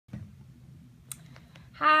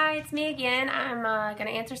Hi, it's me again. I'm going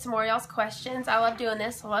to answer some more of y'all's questions. I love doing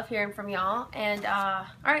this. I love hearing from y'all. And all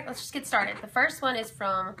right, let's just get started. The first one is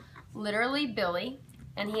from Literally Billy,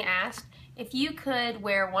 and he asked, if you could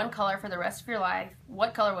wear one color for the rest of your life,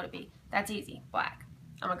 what color would it be? That's easy. Black.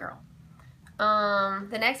 I'm a girl.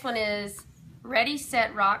 The next one is Ready,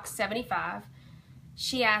 Set, Rock 75.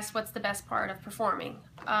 She asked, what's the best part of performing?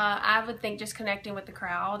 I would think just connecting with the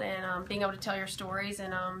crowd and being able to tell your stories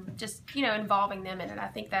and just, involving them in it. I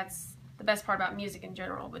think that's the best part about music in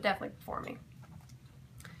general, but definitely performing.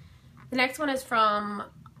 The next one is from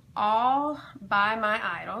All by My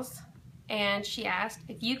Idols, and she asked,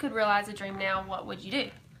 if you could realize a dream now, what would you do?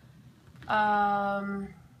 I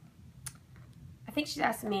think she's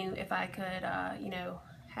asking me if I could,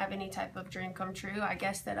 have any type of dream come true. I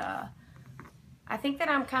guess that I think that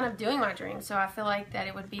I'm kind of doing my dream, so I feel like that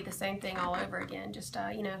it would be the same thing all over again, just,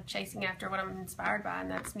 chasing after what I'm inspired by,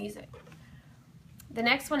 and that's music. The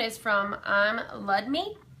next one is from I'm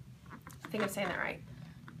Ludme. I think I'm saying that right.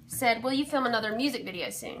 Said, will you film another music video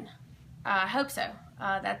soon? I hope so.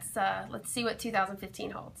 Let's see what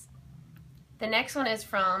 2015 holds. The next one is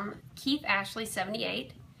from Keith Ashley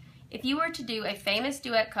 78. If you were to do a famous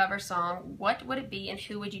duet cover song, what would it be and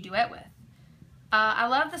who would you duet with? I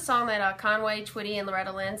love the song that Conway Twitty and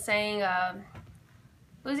Loretta Lynn sang,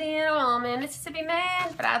 Louisiana Woman, Mississippi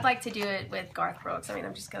Man, but I'd like to do it with Garth Brooks. I mean,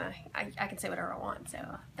 I can say whatever I want, so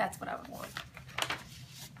that's what I would want.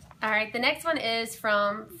 Alright, the next one is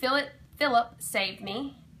from Philip Saved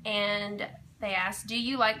Me, and they asked, do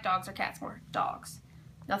you like dogs or cats more? Dogs.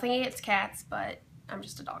 Nothing against cats, but I'm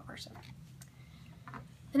just a dog person.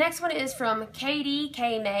 The next one is from Katie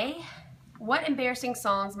K. May. What embarrassing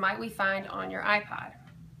songs might we find on your iPod?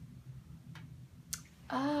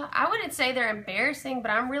 I wouldn't say they're embarrassing, but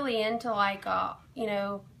I'm really into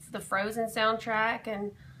the Frozen soundtrack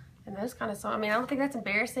and those kind of songs. I mean, I don't think that's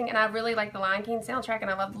embarrassing, and I really like the Lion King soundtrack, and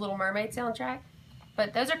I love the Little Mermaid soundtrack.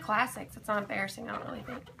 But those are classics. It's not embarrassing, I don't really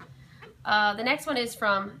think. The next one is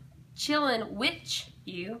from Chillin' Witch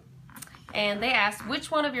You, and they asked, which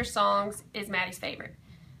one of your songs is Maddie's favorite?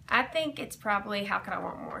 I think it's probably How Could I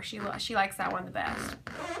Want More. She likes that one the best.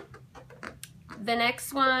 The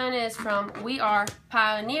next one is from We Are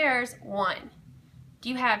Pioneers 1. Do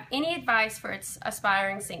you have any advice for its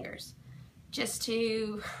aspiring singers? Just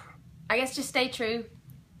stay true.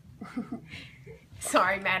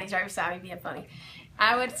 Sorry, Maddie's right beside me being funny.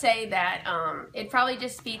 I would say that it'd probably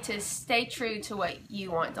just be to stay true to what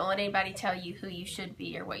you want. Don't let anybody tell you who you should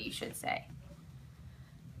be or what you should say.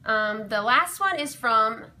 The last one is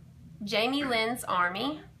from Jamie Lynn's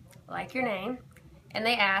Army, like your name, and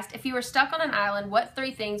they asked, if you were stuck on an island, what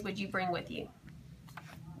 3 things would you bring with you?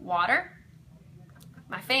 Water,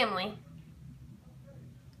 my family,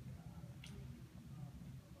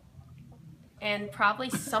 and probably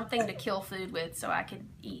something to kill food with so I could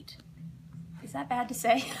eat. Is that bad to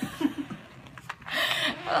say?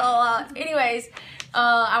 Well, anyways,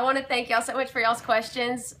 I want to thank y'all so much for y'all's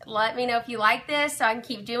questions. Let me know if you like this so I can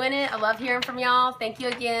keep doing it. I love hearing from y'all. Thank you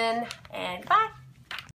again, and bye.